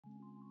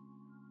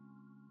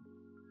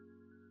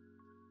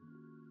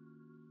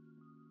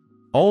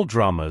All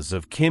dramas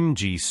of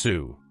Ji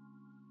Soo.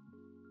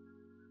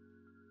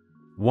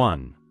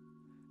 1.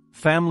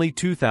 Family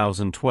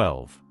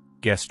 2012,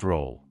 guest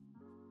role.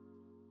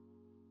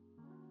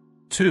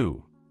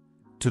 2.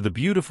 To the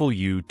Beautiful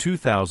You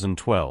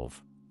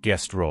 2012,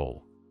 guest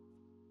role.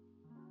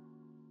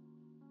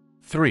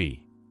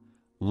 3.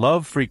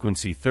 Love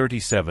Frequency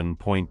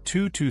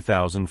 37.2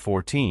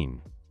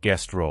 2014,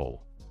 guest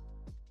role.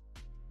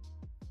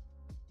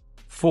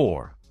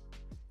 4.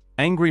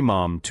 Angry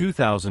Mom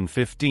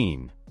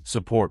 2015,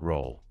 support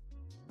role.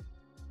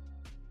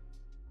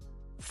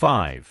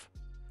 5.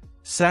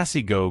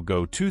 Sassy Go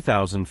Go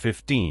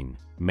 2015,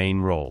 main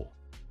role.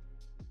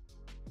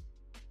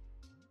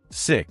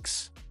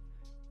 6.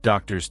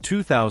 Doctors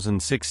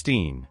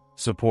 2016,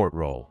 support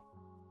role.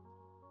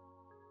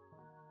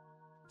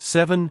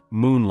 7.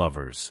 Moon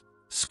Lovers,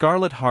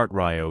 Scarlet Heart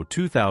Ryo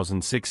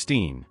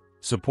 2016,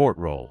 support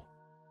role.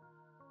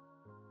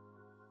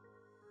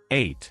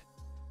 8.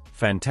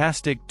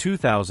 Fantastic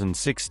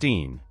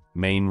 2016,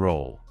 main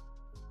role.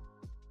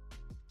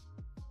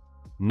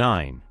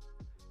 9.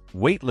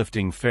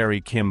 Weightlifting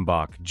Fairy Kim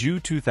Bok Ju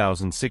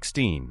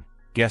 2016,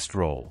 guest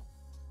role.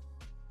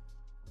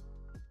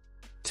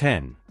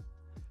 10.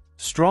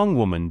 Strong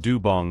Woman Do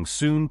Bong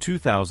Soon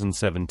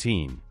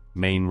 2017,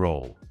 main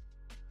role.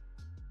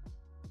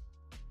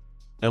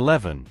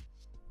 11.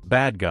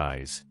 Bad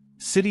Guys,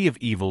 City of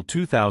Evil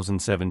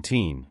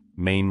 2017,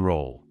 main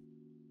role.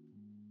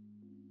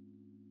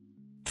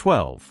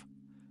 12.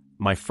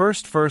 My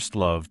First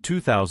Love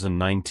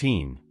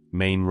 2019,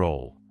 main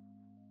role.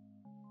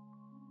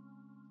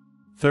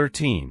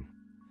 13.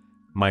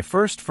 My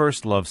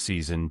First Love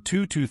Season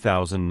 2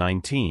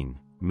 2019,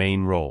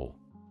 main role.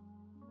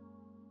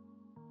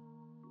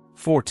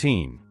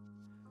 14.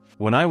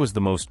 When I Was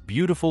the Most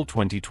Beautiful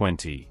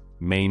 2020,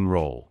 main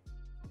role.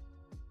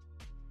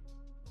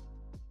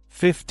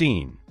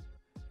 15.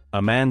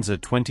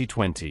 Amanza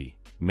 2020,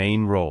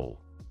 main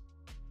role.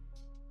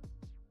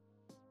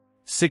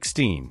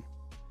 16.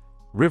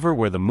 River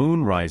Where the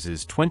Moon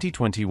Rises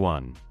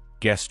 2021,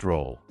 guest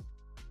role.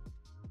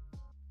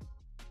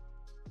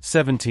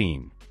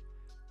 17.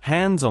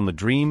 Hands on the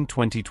Dream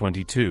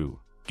 2022,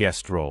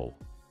 guest role.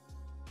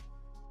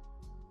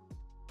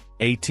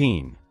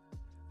 18.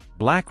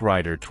 Black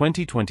Rider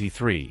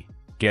 2023,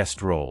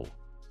 guest role.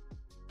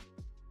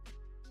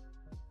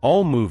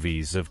 All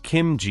movies of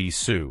Ji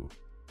Soo.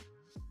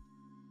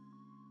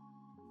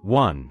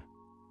 1.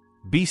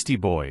 Beastie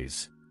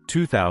Boys,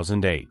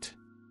 2008.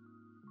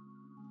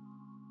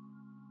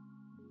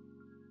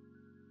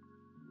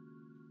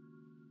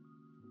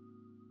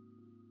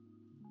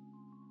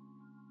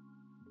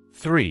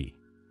 3.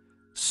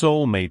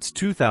 Soulmates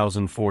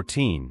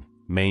 2014,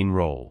 main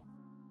role.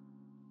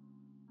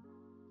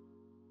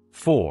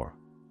 4.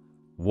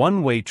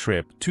 One Way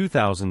Trip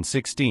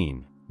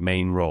 2016,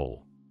 main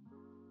role.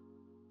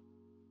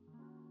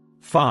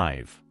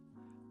 5.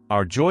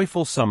 Our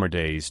Joyful Summer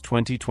Days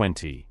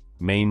 2020,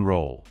 main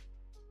role.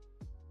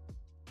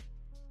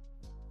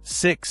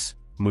 6.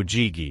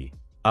 Mujigi,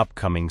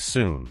 upcoming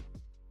soon.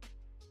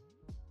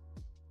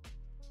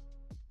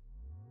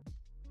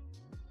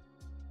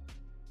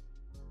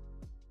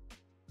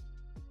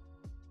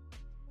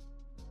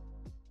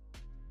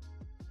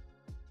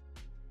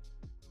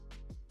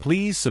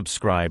 Please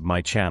subscribe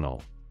my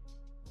channel.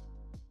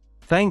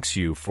 Thanks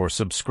you for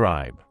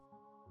subscribe.